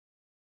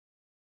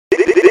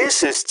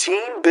This is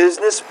Team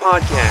Business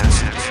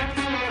Podcast.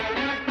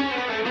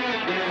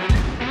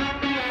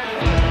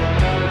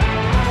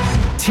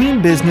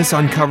 Team Business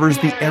uncovers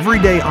the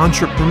everyday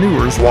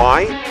entrepreneur's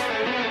why,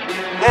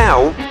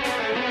 how,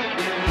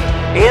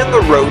 and the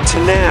road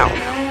to now.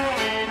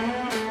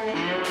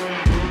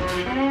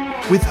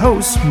 With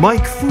hosts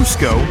Mike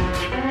Fusco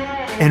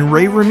and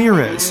Ray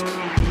Ramirez.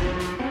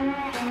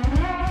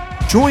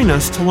 Join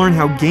us to learn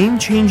how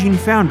game-changing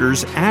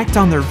founders act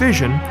on their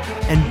vision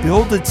and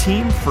build a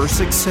team for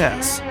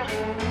success.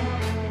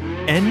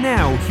 And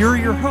now, here are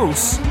your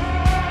hosts,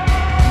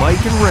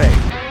 Mike and Ray.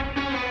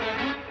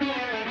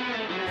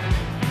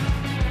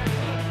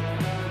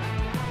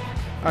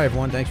 Hi,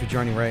 everyone. Thanks for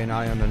joining Ray and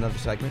I on another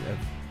segment of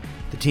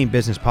the Team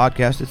Business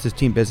Podcast. This is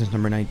Team Business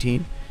number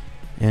 19.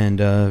 And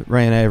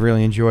Ray and I have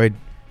really enjoyed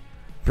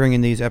bringing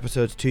these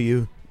episodes to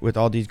you with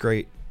all these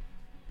great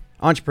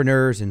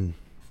entrepreneurs and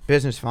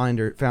business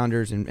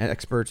founders and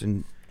experts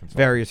in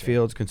various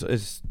fields.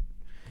 It's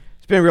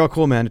been real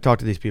cool, man, to talk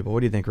to these people. What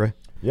do you think, Ray?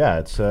 Yeah,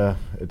 it's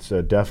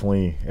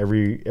definitely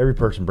every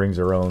person brings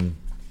their own,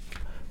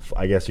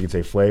 I guess you could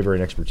say, flavor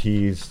and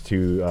expertise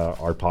to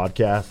our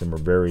podcast, and we're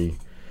very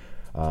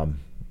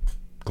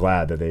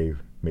glad that they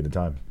made the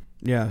time.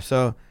 Yeah.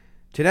 So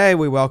today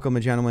we welcome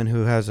a gentleman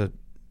who has an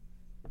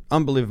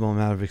unbelievable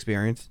amount of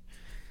experience.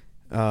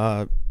 He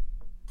has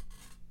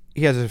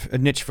a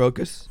niche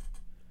focus.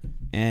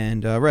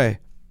 And Ray,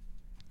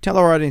 tell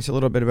our audience a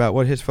little bit about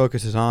what his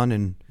focus is on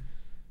and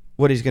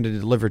what he's going to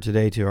deliver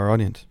today to our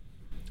audience.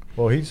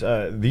 Well, he's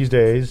these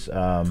days,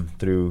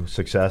 through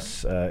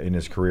success in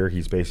his career,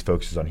 he's basically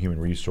focuses on human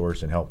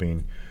resource and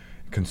helping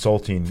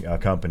consulting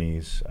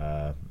companies,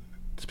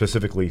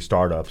 specifically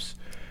startups,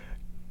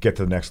 get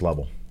to the next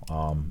level,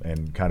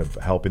 and kind of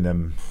helping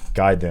them,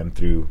 guide them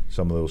through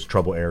some of those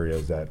trouble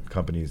areas that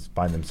companies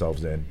find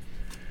themselves in,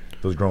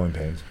 those growing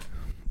pains.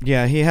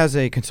 Yeah, he has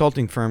a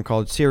consulting firm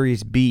called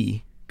Series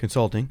B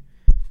Consulting,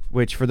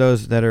 which for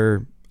those that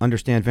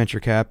understand venture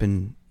cap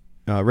and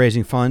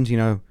raising funds,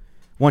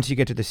 once you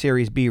get to the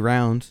Series B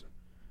rounds,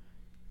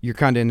 you're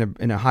kind of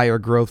in a higher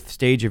growth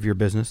stage of your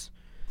business.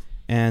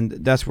 And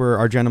that's where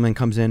our gentleman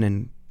comes in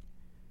and,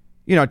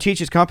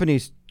 teaches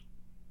companies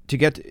to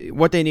get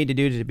what they need to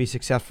do to be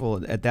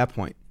successful at that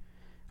point.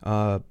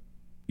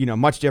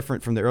 Much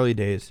different from the early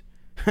days.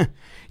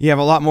 You have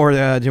a lot more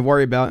to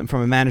worry about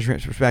from a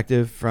management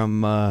perspective,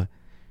 from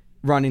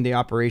running the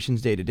operations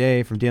day to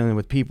day, from dealing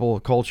with people,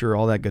 culture,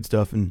 all that good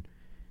stuff. And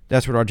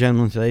that's what our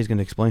gentleman today is going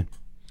to explain.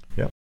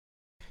 Yeah.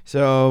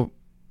 So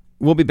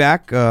we'll be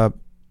back.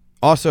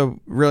 Also,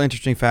 real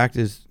interesting fact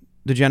is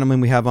the gentleman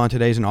we have on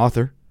today is an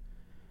author.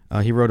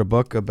 He wrote a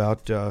book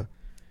about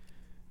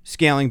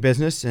scaling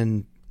business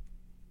and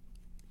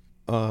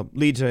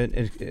leads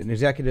an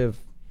executive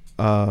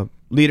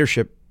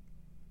leadership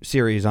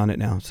series on it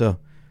now. So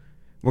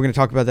we're going to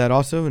talk about that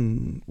also,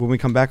 and when we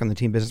come back on the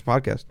Team Business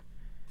Podcast.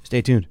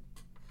 Stay tuned.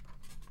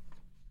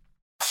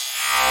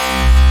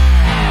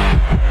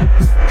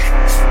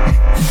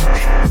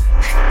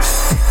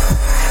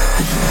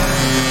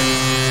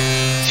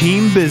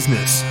 Team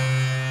Business.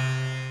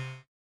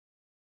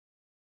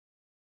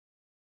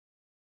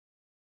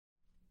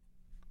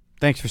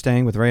 Thanks for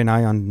staying with Ray and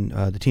I on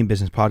the Team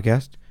Business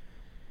Podcast.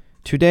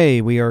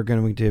 Today we are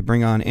going to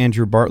bring on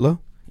Andrew Bartlow.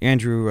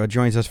 Andrew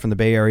joins us from the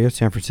Bay Area,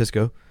 San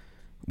Francisco,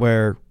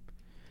 where,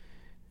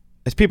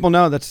 as people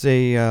know, that's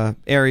a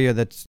area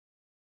that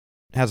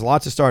has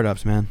lots of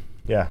startups, man.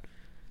 Yeah.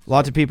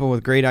 Lots of people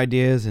with great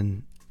ideas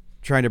and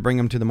trying to bring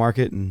them to the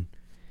market. And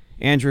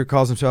Andrew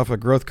calls himself a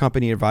growth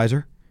company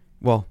advisor.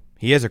 Well,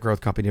 he is a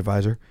growth company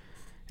advisor,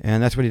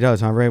 and that's what he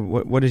does, huh, Ray?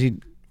 What do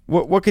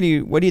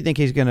you think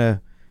he's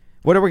gonna?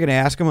 What are we gonna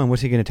ask him, and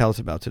what's he gonna tell us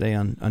about today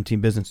on Team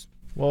Business?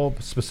 Well,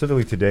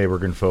 specifically today, we're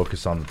going to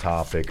focus on the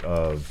topic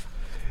of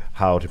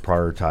how to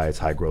prioritize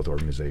high growth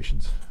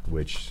organizations,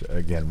 which,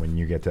 again, when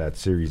you get to that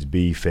Series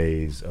B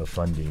phase of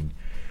funding,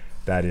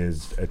 that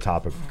is a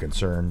topic of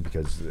concern,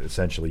 because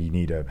essentially you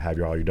need to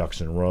have all your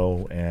ducks in a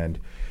row and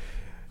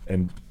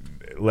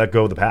let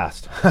go of the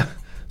past,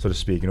 so to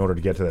speak, in order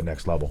to get to that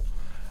next level.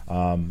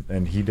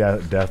 And he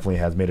definitely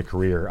has made a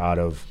career out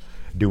of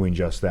doing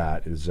just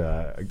that, is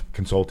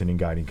consulting and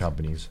guiding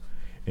companies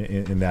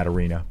in that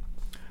arena.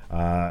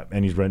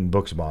 And he's written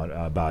books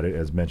about it,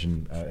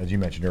 as you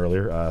mentioned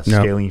earlier.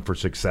 Scaling for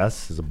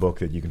Success is a book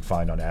that you can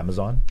find on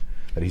Amazon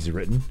that he's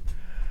written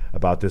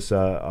about this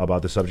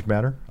subject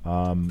matter.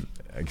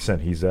 Like I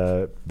said, he's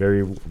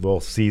very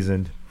well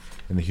seasoned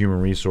in the human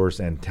resource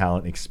and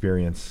talent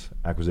experience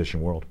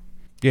acquisition world.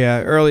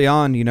 Yeah, early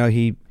on,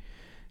 he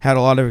had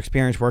a lot of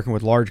experience working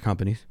with large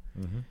companies.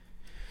 Mm-hmm.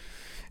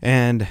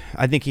 And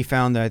I think he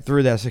found that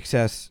through that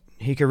success,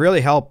 he could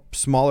really help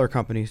smaller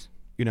companies,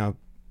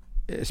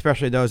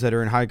 especially those that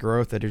are in high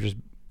growth, that are just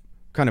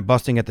kind of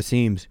busting at the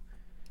seams,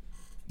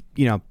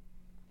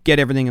 get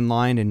everything in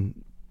line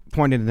and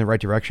point it in the right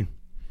direction.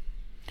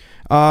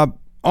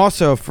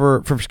 Also,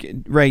 for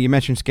Ray, you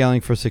mentioned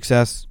scaling for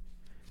success,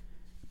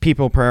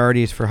 people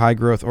priorities for high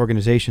growth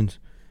organizations.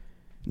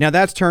 Now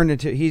that's turned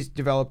into, he's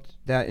developed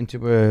that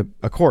into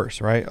a course,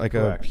 right? Like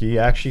Correct. He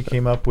actually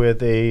came up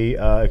with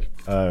a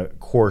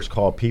course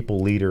called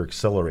People Leader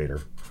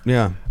Accelerator.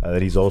 Yeah.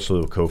 That he's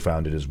also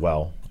co-founded as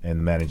well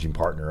and managing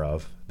partner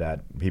of,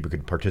 that people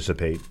could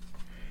participate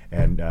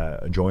and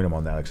join him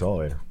on that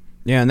accelerator.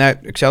 Yeah, and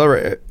that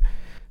accelerator,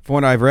 from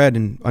what I've read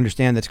and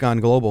understand, that's gone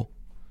global.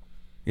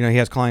 You know, he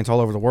has clients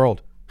all over the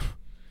world.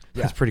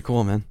 Yeah. That's pretty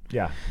cool, man.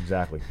 Yeah,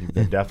 exactly.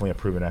 He's definitely a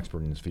proven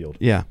expert in his field.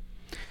 Yeah.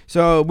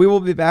 So we will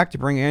be back to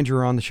bring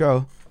Andrew on the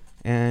show.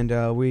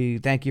 And we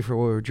thank you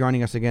for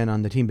joining us again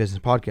on the Team Business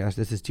Podcast.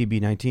 This is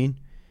TB19.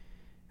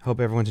 Hope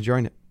everyone's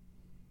enjoying it.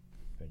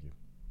 Thank you.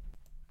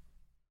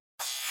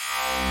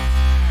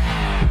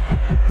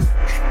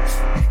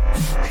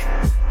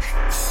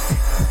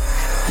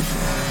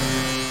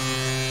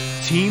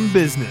 Team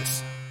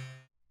Business.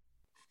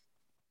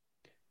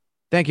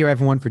 Thank you,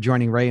 everyone, for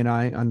joining Ray and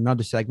I on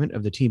another segment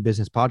of the Team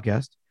Business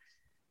Podcast.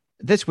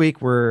 This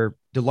week, we're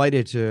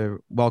delighted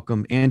to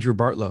welcome Andrew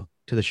Bartlow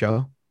to the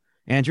show.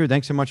 Andrew,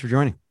 thanks so much for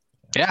joining.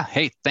 Yeah.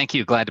 Hey, thank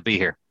you. Glad to be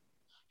here.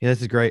 Yeah, this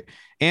is great.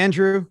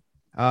 Andrew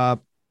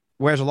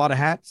wears a lot of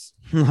hats,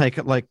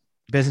 like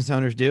business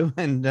owners do,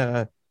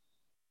 and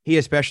he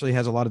especially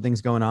has a lot of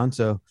things going on.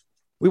 So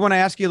we want to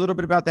ask you a little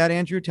bit about that,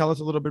 Andrew. Tell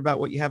us a little bit about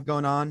what you have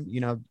going on,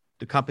 you know,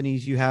 the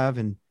companies you have,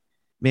 and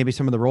maybe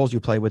some of the roles you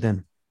play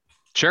within.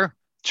 Sure.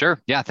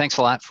 Yeah. Thanks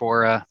a lot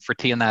for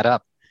teeing that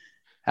up.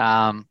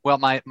 Well,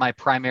 my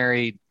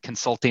primary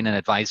consulting and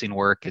advising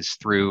work is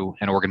through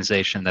an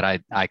organization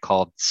that I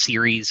called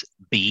Series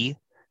B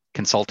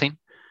Consulting,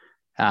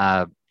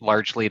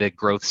 largely to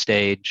growth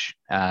stage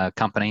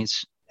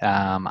companies.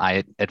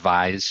 I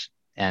advise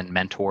and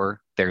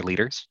mentor their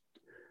leaders.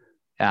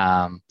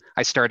 I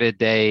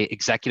started a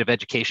executive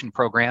education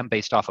program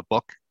based off a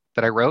book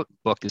that I wrote.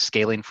 Book is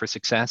Scaling for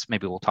Success.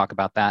 Maybe we'll talk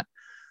about that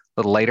a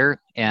little later.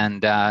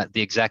 And the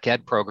exec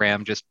ed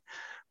program just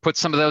put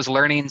some of those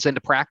learnings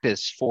into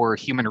practice for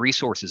human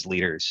resources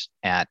leaders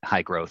at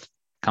high growth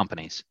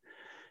companies.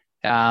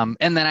 And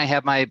then I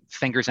have my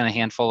fingers in a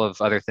handful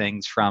of other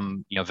things,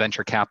 from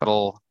venture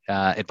capital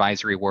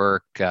advisory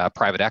work,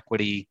 private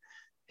equity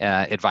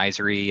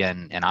advisory,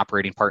 and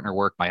operating partner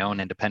work, my own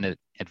independent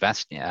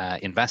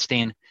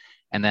investing.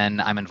 And then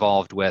I'm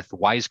involved with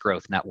Wise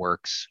Growth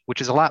Networks, which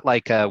is a lot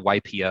like a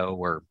YPO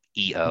or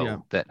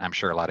EO that I'm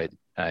sure a lot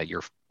of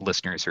your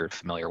listeners are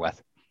familiar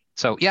with.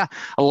 So yeah,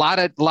 a lot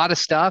of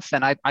stuff,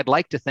 and I'd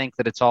like to think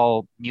that it's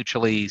all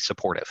mutually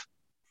supportive.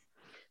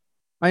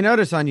 I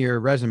noticed on your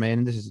resume,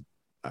 and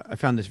I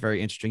found this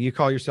very interesting. You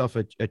call yourself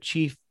a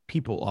chief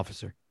people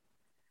officer.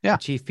 Yeah,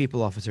 chief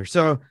people officer.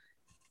 So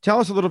tell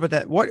us a little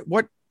bit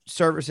what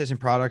services and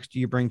products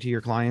do you bring to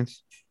your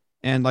clients,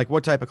 and like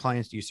what type of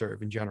clients do you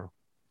serve in general?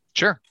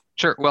 Sure.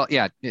 Well,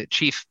 yeah,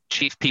 chief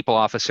people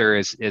officer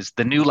is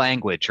the new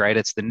language, right?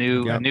 It's the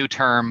new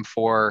term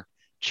for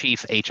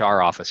chief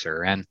HR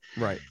officer. And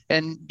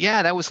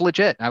yeah, that was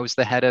legit. I was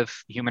the head of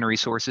human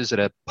resources at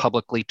a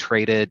publicly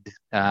traded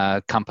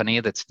company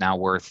that's now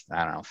worth,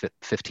 I don't know,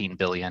 15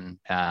 billion.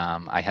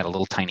 I had a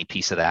little tiny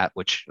piece of that,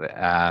 which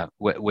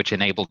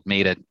enabled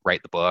me to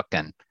write the book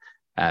and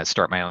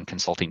start my own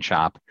consulting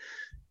shop.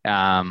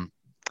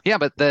 Yeah,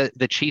 but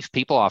the chief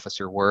people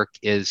officer work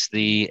is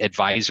the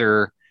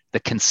advisor, the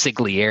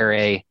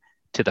consigliere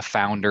to the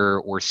founder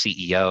or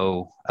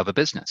CEO of a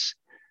business.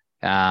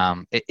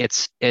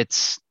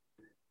 It's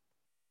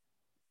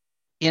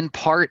in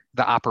part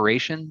the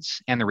operations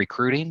and the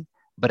recruiting,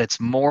 but it's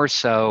more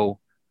so,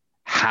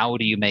 how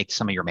do you make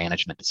some of your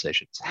management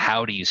decisions?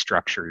 How do you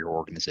structure your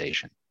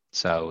organization?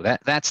 So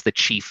that's the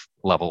chief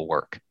level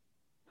work.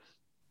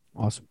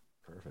 Awesome.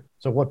 Perfect.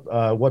 So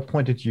what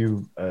pointed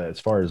you as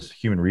far as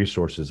human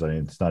resources? I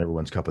mean, it's not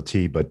everyone's cup of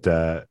tea, but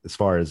as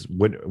far as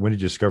when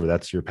did you discover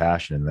that's your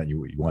passion and that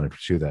you want to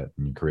pursue that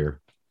in your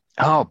career?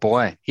 Oh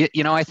boy.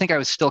 I think I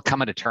was still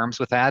coming to terms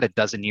with that a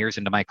dozen years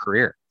into my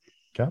career.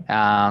 Okay.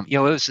 It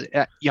was,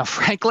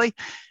 frankly,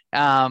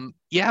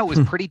 it was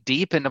pretty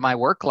deep into my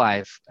work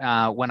life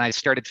when I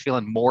started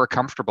feeling more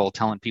comfortable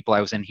telling people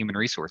I was in human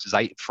resources.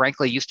 I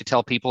frankly used to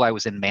tell people I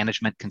was in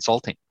management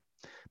consulting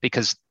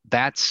because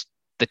that's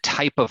the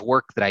type of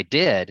work that I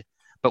did.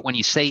 But when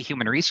you say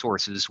human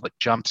resources, what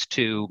jumps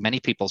to many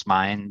people's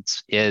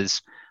minds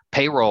is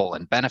payroll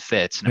and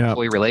benefits and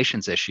employee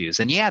relations issues.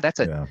 And that's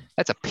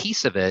a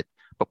piece of it.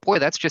 But boy,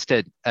 that's just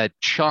a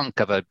chunk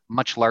of a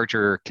much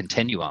larger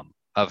continuum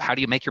of how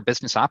do you make your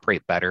business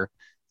operate better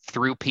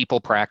through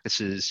people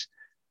practices,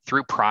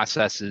 through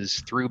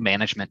processes, through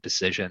management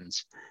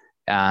decisions.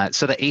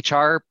 So the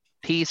HR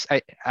piece,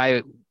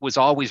 I was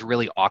always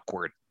really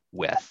awkward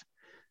with.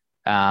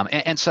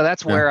 And so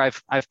that's where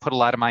I've put a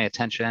lot of my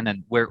attention,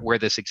 and where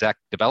this exec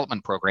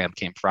development program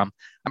came from.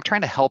 I'm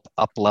trying to help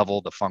up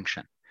level the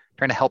function,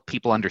 trying to help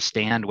people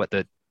understand what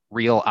the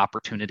real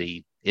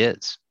opportunity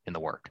is in the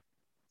work.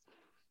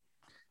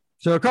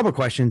 So a couple of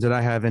questions that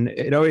I have, and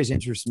it always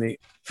interests me.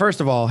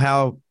 First of all,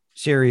 how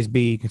Series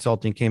B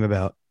Consulting came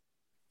about.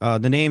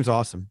 The name's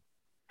awesome.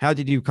 How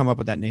did you come up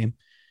with that name?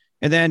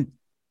 And then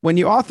when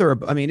you author,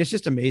 it's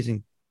just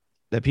amazing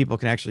that people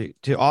can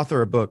to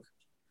author a book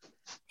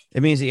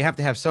It means that you have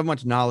to have so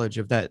much knowledge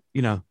of that,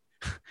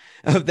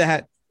 of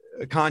that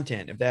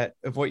content,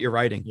 of what you're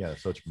writing. Yeah,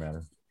 subject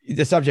matter.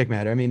 The subject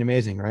matter. I mean,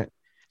 amazing, right?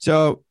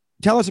 So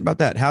tell us about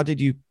that.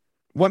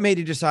 What made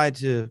you decide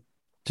to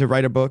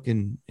write a book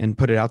and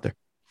put it out there?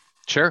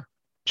 Sure.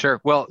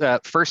 Well,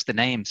 first the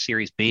name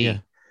Series B. Yeah.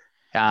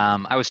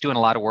 I was doing a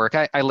lot of work.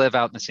 I live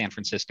out in the San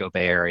Francisco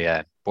Bay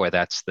Area. Boy,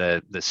 that's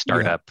the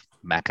startup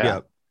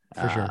mecca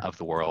for sure. of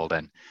the world.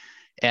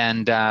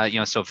 And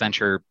so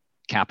venture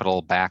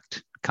capital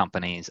backed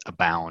companies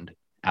abound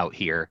out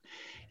here.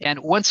 And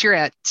once you're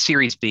at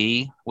Series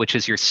B, which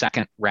is your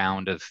second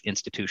round of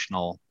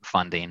institutional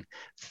funding,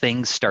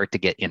 things start to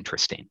get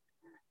interesting,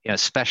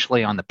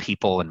 especially on the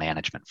people and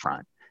management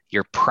front.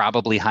 You're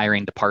probably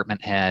hiring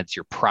department heads.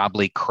 You're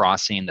probably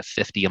crossing the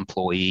 50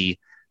 employee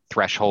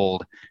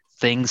threshold.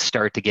 Things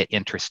start to get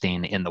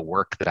interesting in the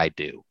work that I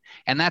do.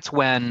 And that's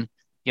when,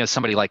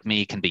 somebody like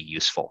me can be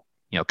useful,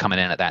 coming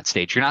in at that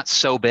stage. You're not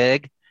so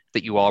big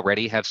that you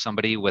already have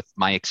somebody with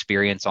my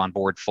experience on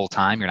board full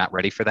time. You're not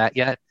ready for that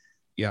yet.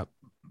 Yep.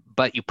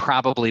 But you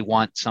probably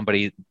want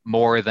somebody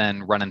more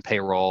than running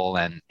payroll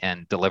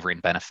and delivering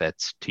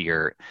benefits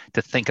to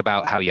think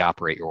about how you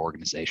operate your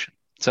organization.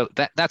 So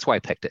that's why I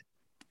picked it.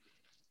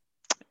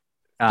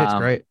 Fits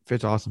great.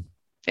 Fits awesome.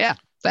 Yeah.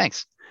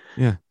 Thanks.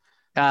 Yeah.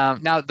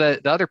 Now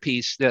the other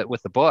piece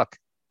with the book,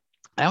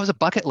 that was a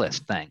bucket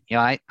list thing.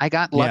 I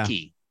got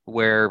lucky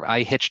where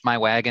I hitched my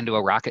wagon to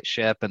a rocket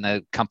ship, and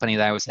the company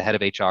that I was the head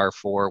of HR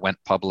for went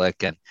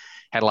public and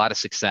had a lot of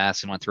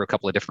success and went through a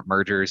couple of different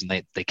mergers, and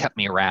they kept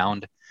me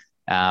around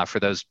for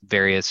those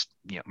various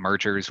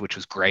mergers, which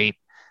was great.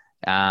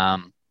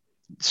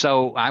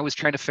 So I was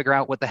trying to figure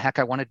out what the heck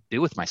I wanted to do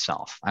with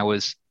myself. I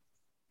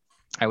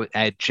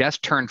had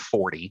just turned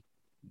 40.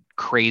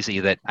 Crazy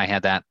that I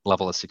had that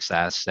level of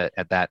success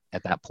at that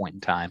point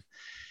in time.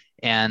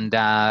 And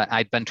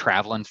I'd been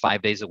traveling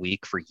 5 days a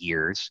week for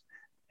years,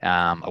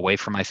 away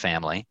from my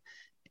family.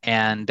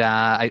 And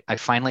I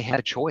finally had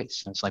a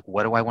choice. I was like,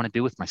 what do I want to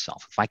do with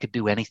myself? If I could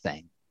do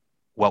anything,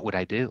 what would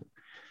I do?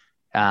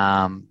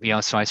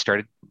 So I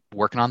started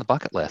working on the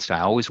bucket list. I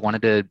always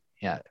wanted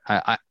to,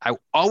 I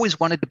always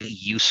wanted to be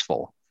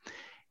useful.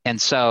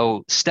 And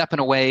so stepping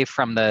away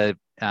from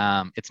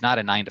it's not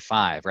a 9 to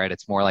 5, right?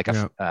 It's more like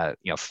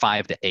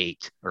 5 to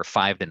 8 or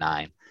 5 to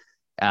 9.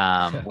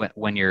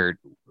 When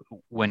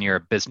you're a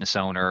business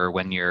owner, or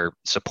when you're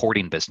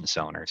supporting business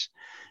owners,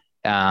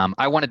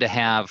 I wanted to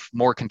have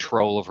more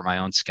control over my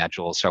own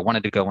schedule. So I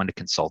wanted to go into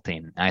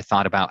consulting, and I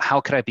thought about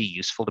how could I be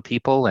useful to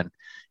people? And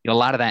a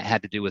lot of that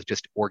had to do with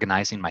just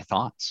organizing my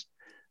thoughts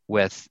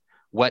with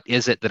what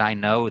is it that I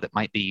know that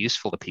might be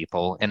useful to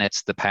people? And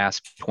it's the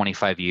past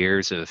 25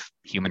 years of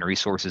human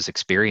resources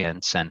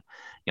experience, and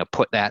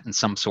put that in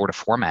some sort of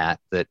format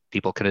that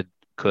people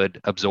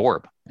could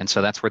absorb. And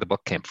so that's where the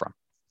book came from.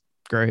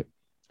 Great.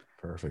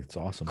 Perfect. It's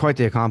awesome. Quite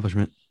the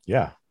accomplishment.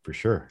 Yeah, for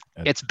sure.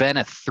 It's been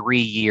a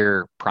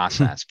 3-year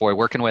process. Boy,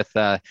 working with,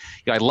 I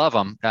love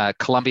them.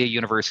 Columbia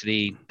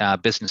University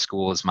Business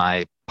School is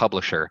my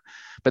publisher,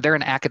 but they're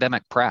an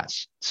academic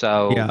press.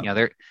 So,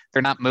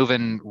 they're not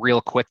moving real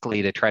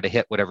quickly to try to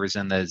hit whatever's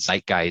in the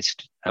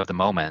zeitgeist of the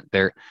moment.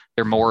 They're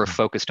more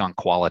focused on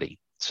quality.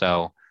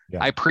 So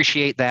I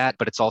appreciate that,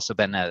 but it's also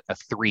been a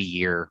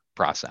 3-year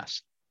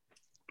process.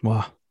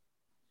 Wow.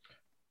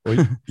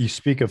 Well, you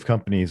speak of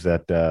companies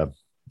that,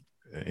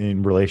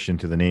 in relation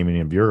to the naming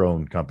of your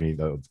own company,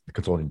 the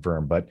consulting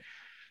firm, but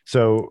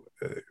so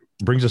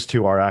brings us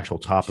to our actual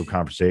topic of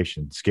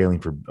conversation: scaling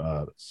for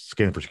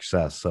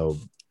success. So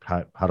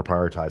how to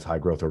prioritize high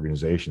growth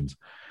organizations.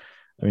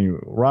 I mean,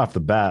 right off the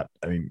bat,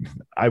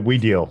 we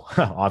deal,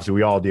 obviously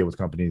we all deal with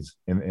companies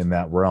in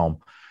that realm,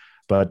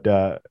 but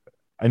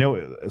I know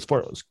as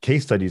far as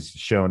case studies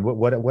shown,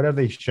 what have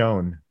they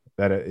shown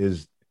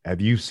have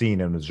you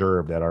seen and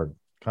observed that are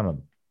kind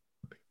of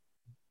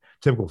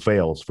typical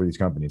fails for these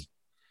companies?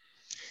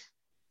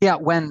 Yeah,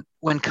 when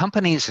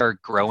companies are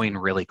growing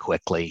really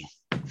quickly,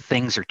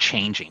 things are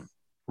changing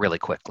really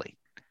quickly.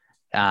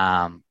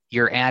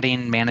 You're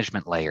adding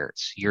management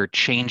layers. You're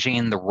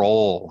changing the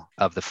role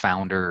of the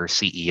founder or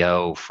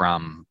CEO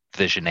from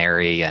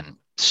visionary and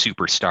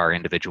superstar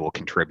individual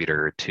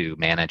contributor to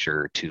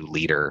manager to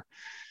leader.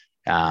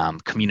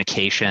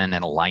 Communication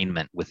and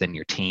alignment within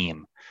your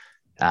team,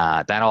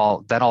 that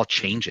all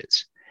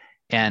changes.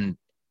 And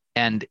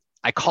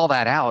I call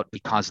that out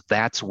because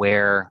that's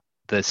where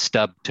the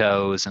stub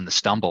toes and the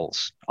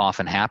stumbles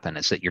often happen,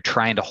 is that you're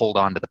trying to hold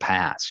on to the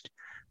past.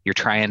 You're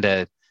trying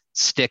to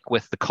stick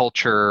with the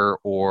culture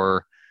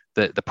or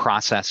the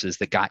processes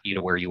that got you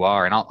to where you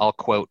are. And I'll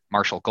quote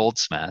Marshall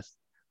Goldsmith,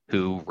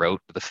 who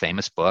wrote the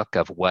famous book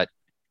of What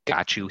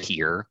Got You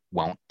Here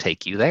Won't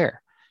Take You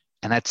There.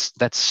 And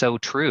that's so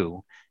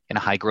true in a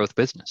high growth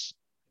business.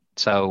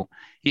 So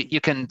you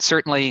can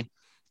certainly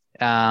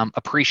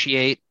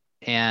appreciate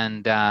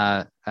and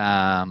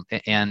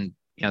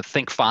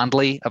think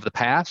fondly of the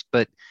past,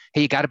 but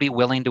hey, you got to be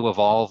willing to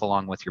evolve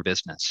along with your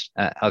business.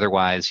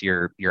 Otherwise,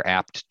 you're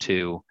apt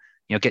to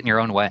get in your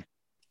own way.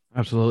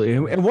 Absolutely.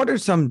 And what are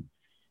some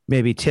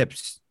maybe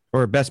tips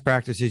or best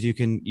practices you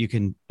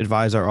can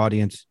advise our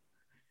audience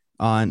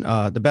on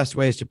the best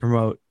ways to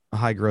promote a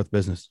high growth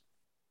business?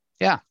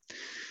 Yeah.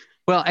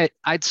 Well,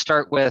 I'd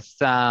start with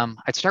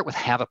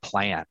have a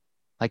plan,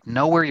 like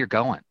know where you're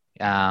going.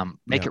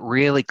 Make it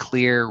really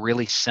clear,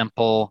 really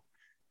simple.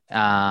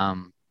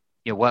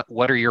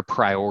 What are your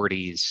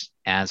priorities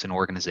as an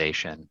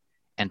organization,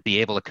 and be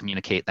able to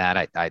communicate that.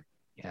 I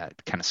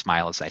kind of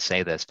smile as I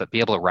say this, but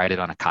be able to write it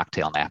on a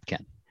cocktail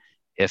napkin.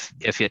 If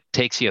it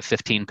takes you a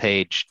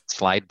 15-page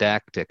slide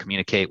deck to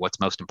communicate what's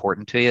most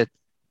important to you,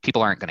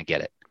 people aren't going to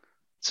get it.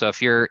 So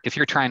if you're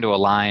trying to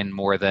align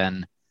more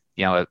than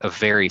a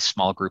very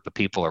small group of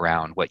people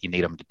around what you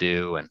need them to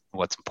do and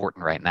what's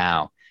important right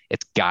now,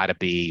 it's got to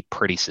be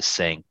pretty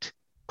succinct,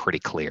 pretty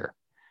clear.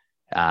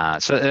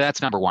 So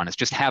that's number one, is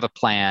just have a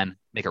plan,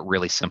 make it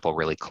really simple,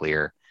 really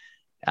clear.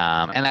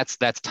 And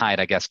that's tied,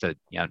 I guess, to,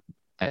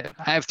 I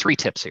have 3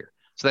 tips here.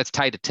 So that's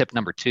tied to tip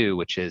number 2,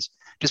 which is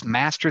just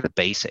master the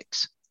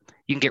basics.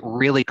 You can get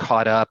really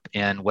caught up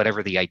in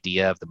whatever the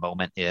idea of the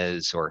moment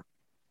is, or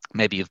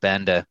maybe you've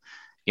been to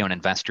an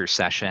investor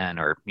session,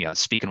 or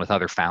speaking with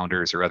other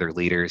founders or other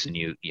leaders, and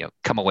you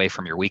come away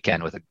from your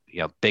weekend with a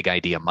big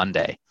idea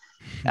Monday.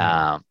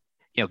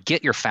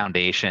 Get your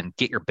foundation,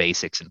 get your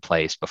basics in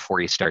place before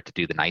you start to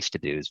do the nice to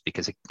do's,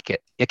 because it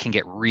can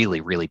get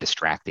really, really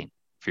distracting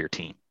for your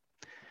team.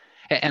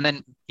 And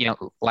then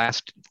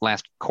last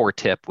core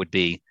tip would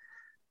be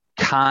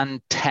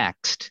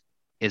context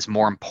is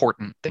more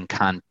important than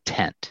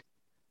content.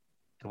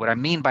 And what I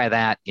mean by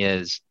that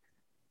is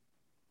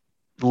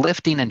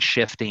lifting and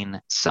shifting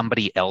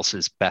somebody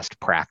else's best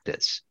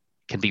practice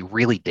can be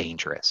really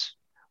dangerous.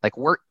 Like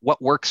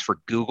what works for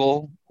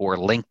Google or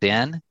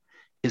LinkedIn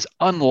is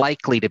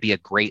unlikely to be a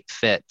great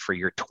fit for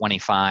your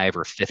 25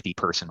 or 50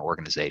 person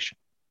organization.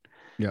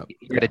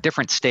 You're at a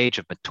different stage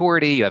of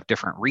maturity, you have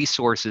different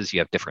resources, you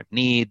have different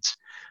needs.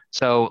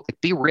 So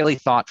be really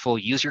thoughtful,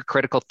 use your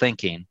critical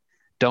thinking.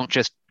 Don't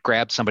just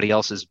grab somebody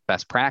else's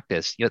best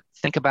practice.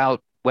 Think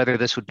about whether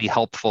this would be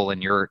helpful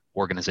in your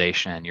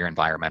organization, your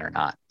environment or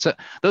not. So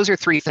those are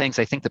 3 things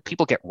I think that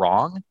people get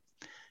wrong,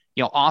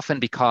 often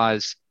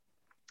because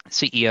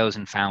CEOs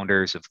and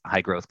founders of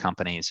high growth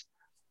companies,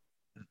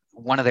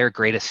 one of their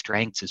greatest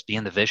strengths is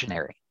being the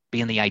visionary,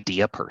 being the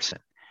idea person.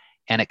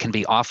 And it can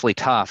be awfully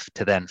tough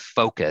to then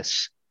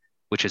focus,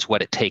 which is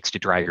what it takes to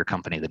drive your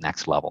company to the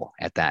next level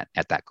at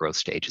that growth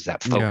stage, is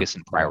that focus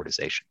and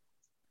prioritization.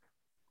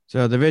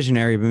 So the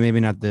visionary, but maybe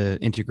not the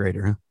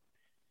integrator, huh?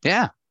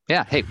 Yeah.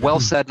 Yeah. Hey, well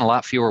said in a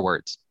lot fewer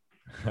words.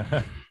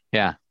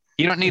 Yeah.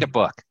 You don't need a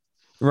book.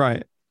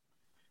 Right.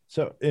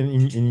 So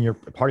in your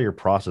part of your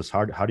process,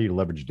 how do you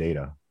leverage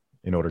data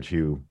in order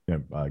to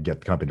get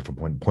the company from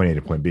point A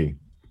to point B?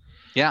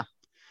 Yeah.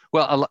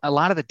 Well, a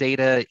lot of the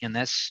data in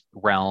this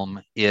realm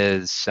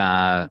is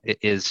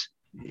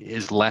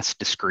less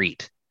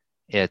discrete.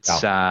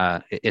 It's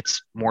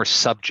more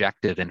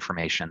subjective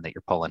information that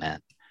you're pulling in.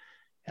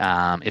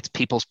 It's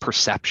people's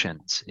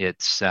perceptions.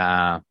 It's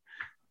how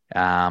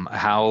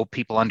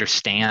people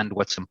understand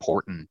what's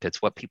important.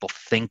 It's what people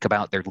think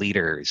about their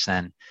leaders.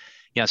 And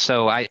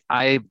so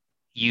I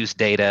use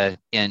data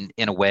in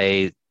a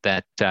way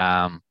that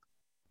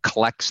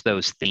collects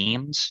those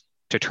themes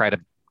to try to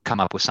come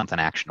up with something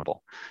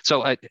actionable.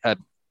 So a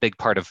big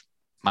part of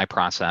my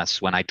process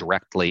when I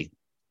directly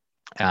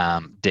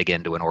dig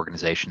into an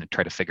organization and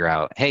try to figure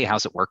out, hey,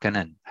 how's it working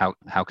and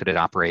how could it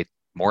operate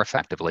more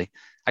effectively?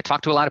 I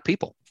talk to a lot of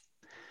people.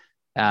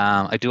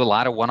 I do a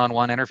lot of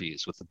one-on-one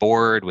interviews with the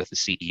board, with the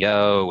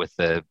CEO, with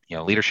the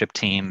leadership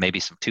team, maybe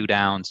some 2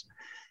 downs,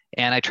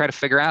 and I try to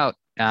figure out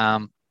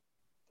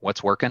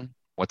what's working,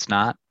 what's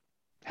not.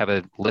 Have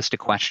a list of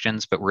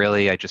questions, but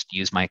really I just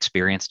use my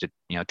experience to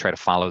try to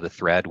follow the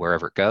thread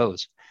wherever it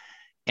goes,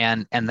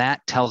 and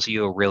that tells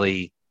you a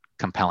really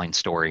compelling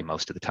story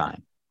most of the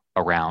time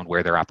around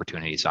where their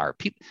opportunities are.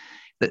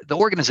 The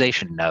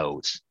organization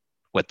knows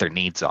what their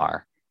needs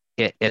are.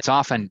 It's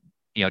often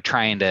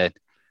trying to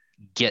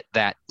get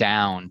that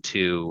down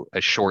to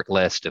a short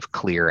list of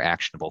clear,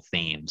 actionable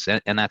themes,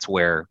 and that's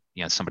where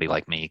somebody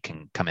like me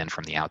can come in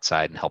from the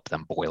outside and help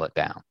them boil it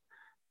down.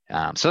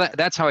 So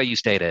that's how I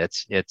use data.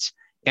 It's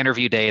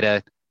interview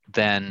data,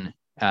 then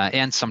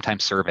and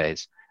sometimes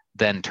surveys,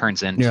 then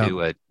turns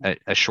into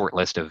a short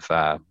list of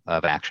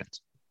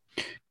actions.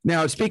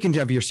 Now, speaking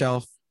of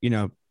yourself,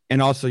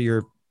 and also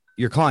your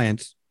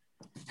clients,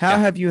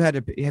 have you had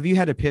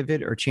to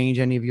pivot or change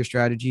any of your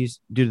strategies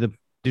due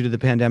to the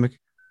pandemic?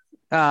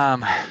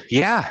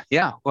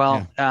 Yeah.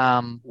 Well,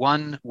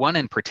 one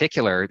in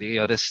particular,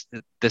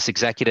 this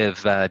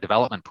executive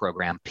development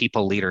program,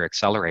 People Leader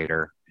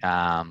Accelerator.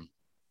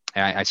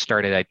 I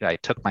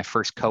took my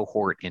first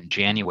cohort in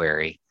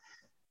January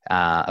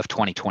of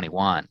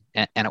 2021,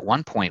 and at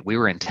one point we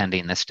were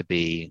intending this to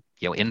be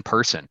in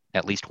person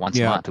at least once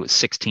a month. It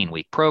was a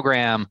 16-week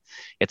program.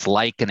 It's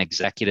like an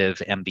executive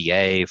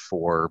MBA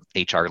for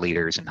HR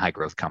leaders in high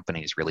growth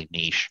companies, really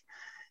niche.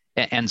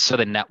 And so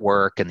the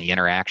network and the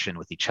interaction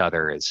with each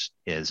other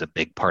is a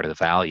big part of the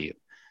value.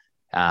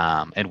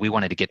 And we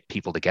wanted to get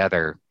people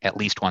together at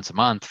least once a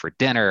month for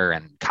dinner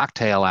and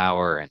cocktail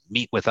hour and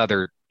meet with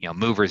other,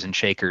 movers and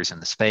shakers in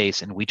the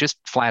space. And we just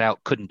flat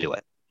out couldn't do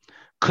it.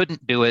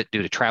 Couldn't do it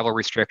due to travel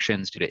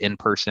restrictions, due to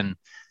in-person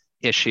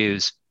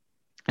issues.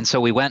 And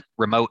so we went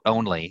remote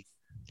only,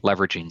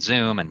 leveraging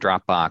Zoom and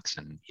Dropbox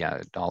and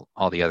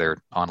all the other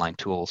online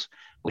tools,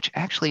 which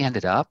actually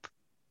ended up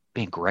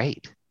being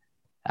great.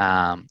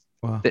 Wow.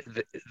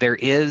 There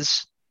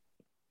is,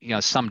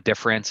 some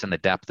difference in the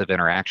depth of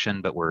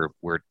interaction, but we're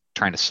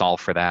trying to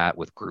solve for that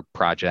with group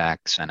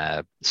projects and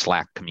a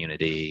Slack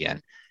community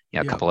and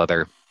a couple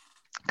other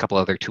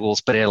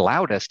tools. But it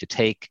allowed us to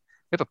we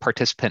have a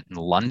participant in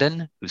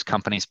London whose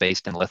company's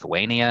based in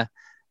Lithuania.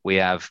 We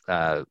have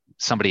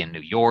somebody in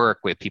New York.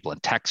 We have people in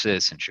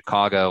Texas and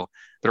Chicago.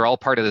 They're all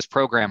part of this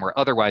program where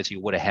otherwise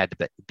you would have had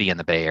to be in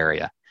the Bay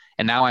Area.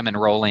 And now I'm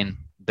enrolling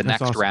the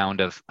next awesome.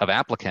 round of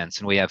applicants,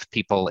 and we have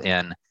people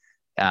in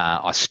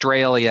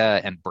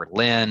Australia and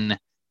Berlin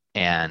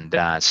and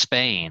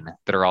Spain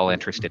that are all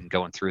interested in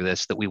going through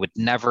this that we would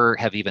never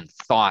have even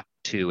thought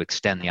to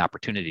extend the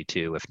opportunity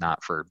to if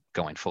not for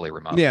going fully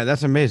remote. Yeah,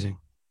 that's amazing.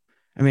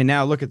 I mean,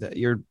 now look at that.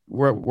 You're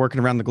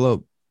working around the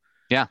globe.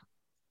 Yeah.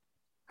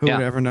 Who would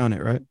have ever known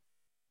it, right?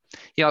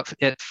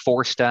 It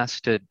forced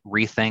us to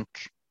rethink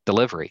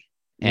delivery,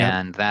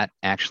 and that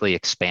actually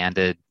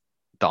expanded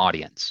the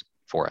audience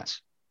for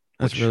us.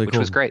 That's really cool. Which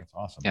was great. That's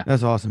awesome. Yeah.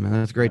 That's awesome, man.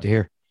 That's great to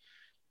hear.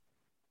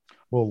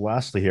 Well,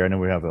 lastly here, I know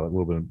we have a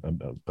little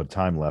bit of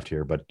time left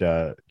here, but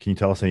can you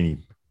tell us any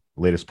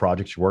latest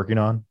projects you're working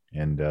on,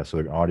 and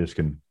so the audience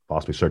can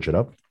possibly search it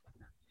up?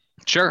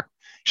 Sure.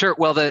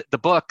 Well, the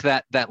book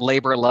that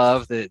labor of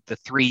love, the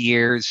 3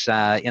 years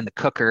in the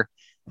cooker,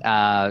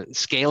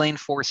 Scaling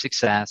for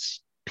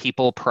Success,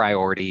 People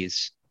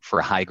Priorities for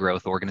High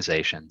Growth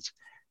Organizations.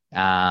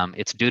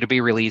 It's due to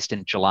be released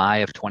in July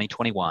of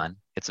 2021.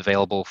 It's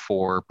available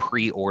for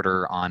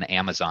pre-order on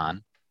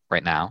Amazon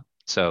right now,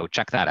 so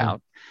check that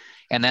out.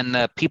 And then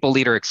the People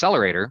Leader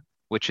Accelerator,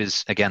 which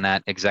is, again,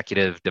 that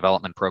executive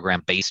development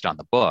program based on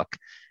the book,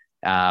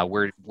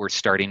 we're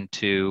starting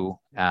to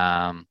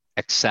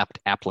accept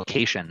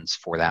applications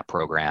for that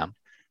program,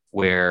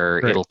 where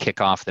it'll kick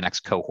off the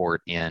next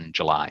cohort in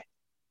July.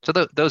 So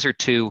those are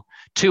two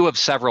of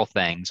several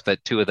things,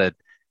 but two of the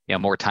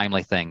more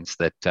timely things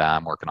that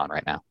I'm working on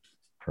right now.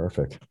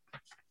 Perfect.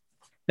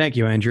 Thank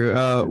you,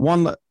 Andrew.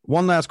 One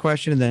last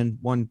question, and then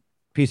one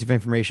piece of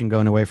information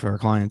going away for our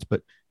clients,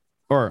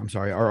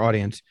 our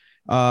audience.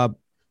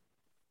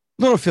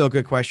 Little feel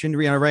good question.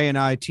 Ray and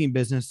I, teams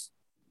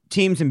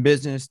in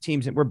business,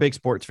 we're big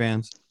sports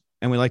fans,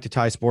 and we like to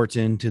tie sports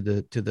into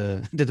the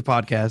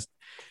podcast.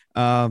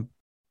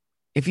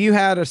 If you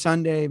had a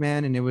Sunday,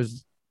 man, and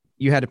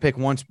you had to pick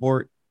one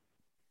sport,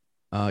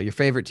 your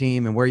favorite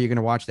team, and where you're going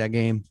to watch that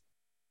game,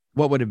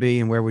 what would it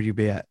be, and where would you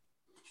be at?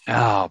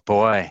 Oh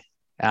boy.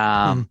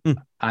 I'm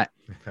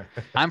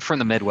from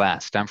the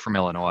Midwest. I'm from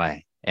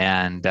Illinois,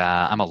 and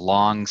I'm a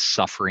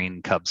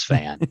long-suffering Cubs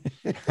fan.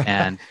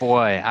 And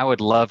boy, I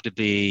would love to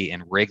be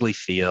in Wrigley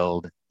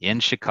Field in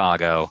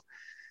Chicago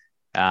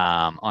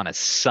on a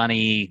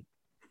sunny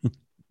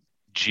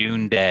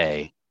June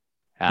day.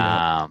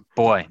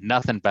 Boy,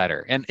 nothing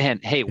better. And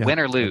hey, win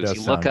or lose,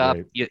 you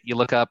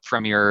look up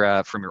from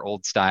your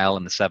old style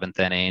in the 7th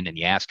inning, and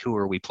you ask, who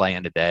are we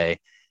playing today?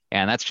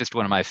 And that's just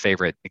one of my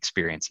favorite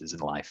experiences in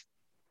life.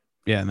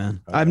 Yeah,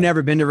 man. I've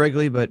never been to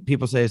Wrigley, but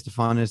people say it's the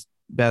funnest,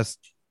 best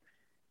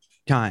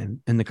time,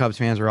 and the Cubs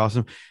fans are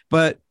awesome.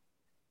 But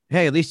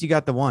hey, at least you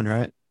got the one,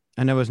 right?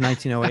 I know it was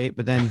 1908,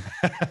 but then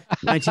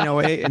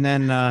 1908, and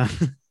then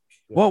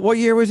what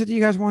year was it that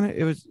you guys won it?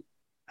 It was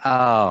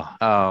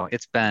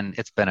it's been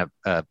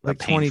a like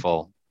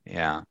painful,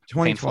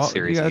 painful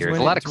series of years.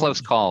 A lot of close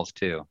calls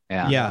too.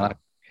 Yeah.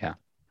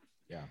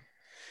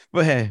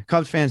 But hey,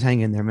 Cubs fans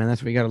hang in there, man.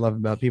 That's what you got to love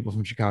about people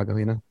from Chicago,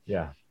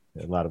 Yeah.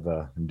 A lot of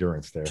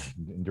endurance there,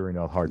 enduring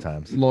all hard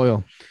times.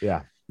 Loyal.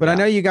 Yeah. But I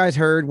know you guys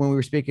heard when we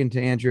were speaking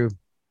to Andrew,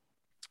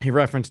 he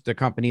referenced the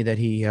company that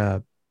he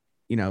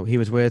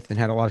was with and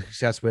had a lot of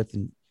success with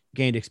and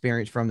gained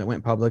experience from that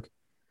went public.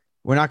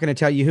 We're not going to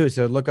tell you who,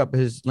 so look up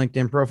his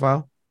LinkedIn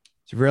profile.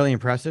 It's really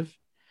impressive.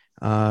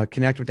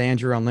 Connect with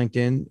Andrew on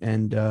LinkedIn.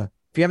 And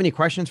if you have any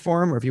questions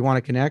for him, or if you want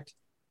to connect,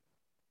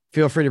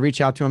 feel free to reach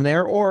out to him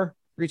there, or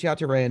reach out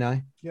to Ray and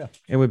I. Yeah.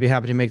 And we'd be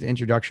happy to make the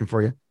introduction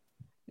for you.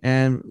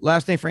 And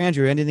last thing for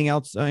Andrew, anything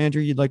else,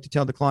 Andrew, you'd like to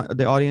tell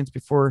the audience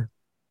before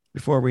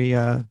we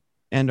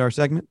end our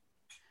segment?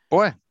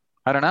 Boy,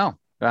 I don't know.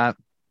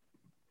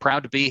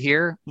 Proud to be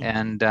here,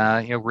 and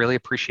really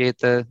appreciate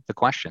the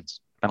questions.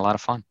 Been a lot of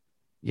fun.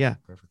 Yeah.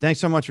 Perfect. Thanks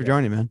so much for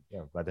joining, man.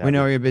 Yeah. Glad to have We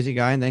know you. you're a busy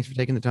guy, and thanks for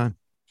taking the time.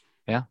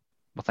 Yeah.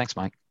 Well, thanks,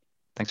 Mike.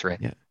 Thanks, Ray.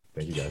 Yeah.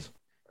 Thank you, guys.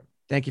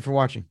 Thank you for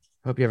watching.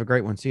 Hope you have a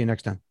great one. See you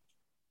next time.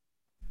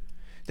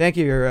 Thank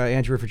you,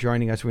 Andrew, for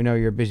joining us. We know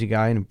you're a busy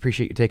guy and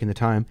appreciate you taking the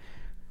time.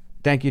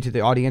 Thank you to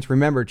the audience.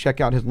 Remember, check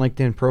out his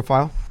LinkedIn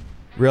profile.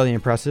 Really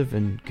impressive,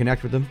 and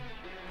connect with him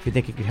if you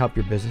think it could help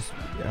your business.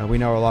 We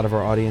know a lot of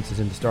our audience is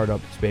in the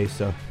startup space.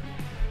 So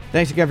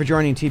thanks again for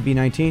joining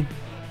TB19.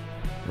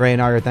 Ray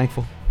and I are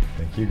thankful.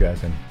 Thank you,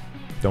 guys. And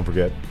Don't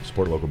forget,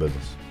 support local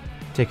business.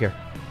 Take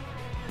care.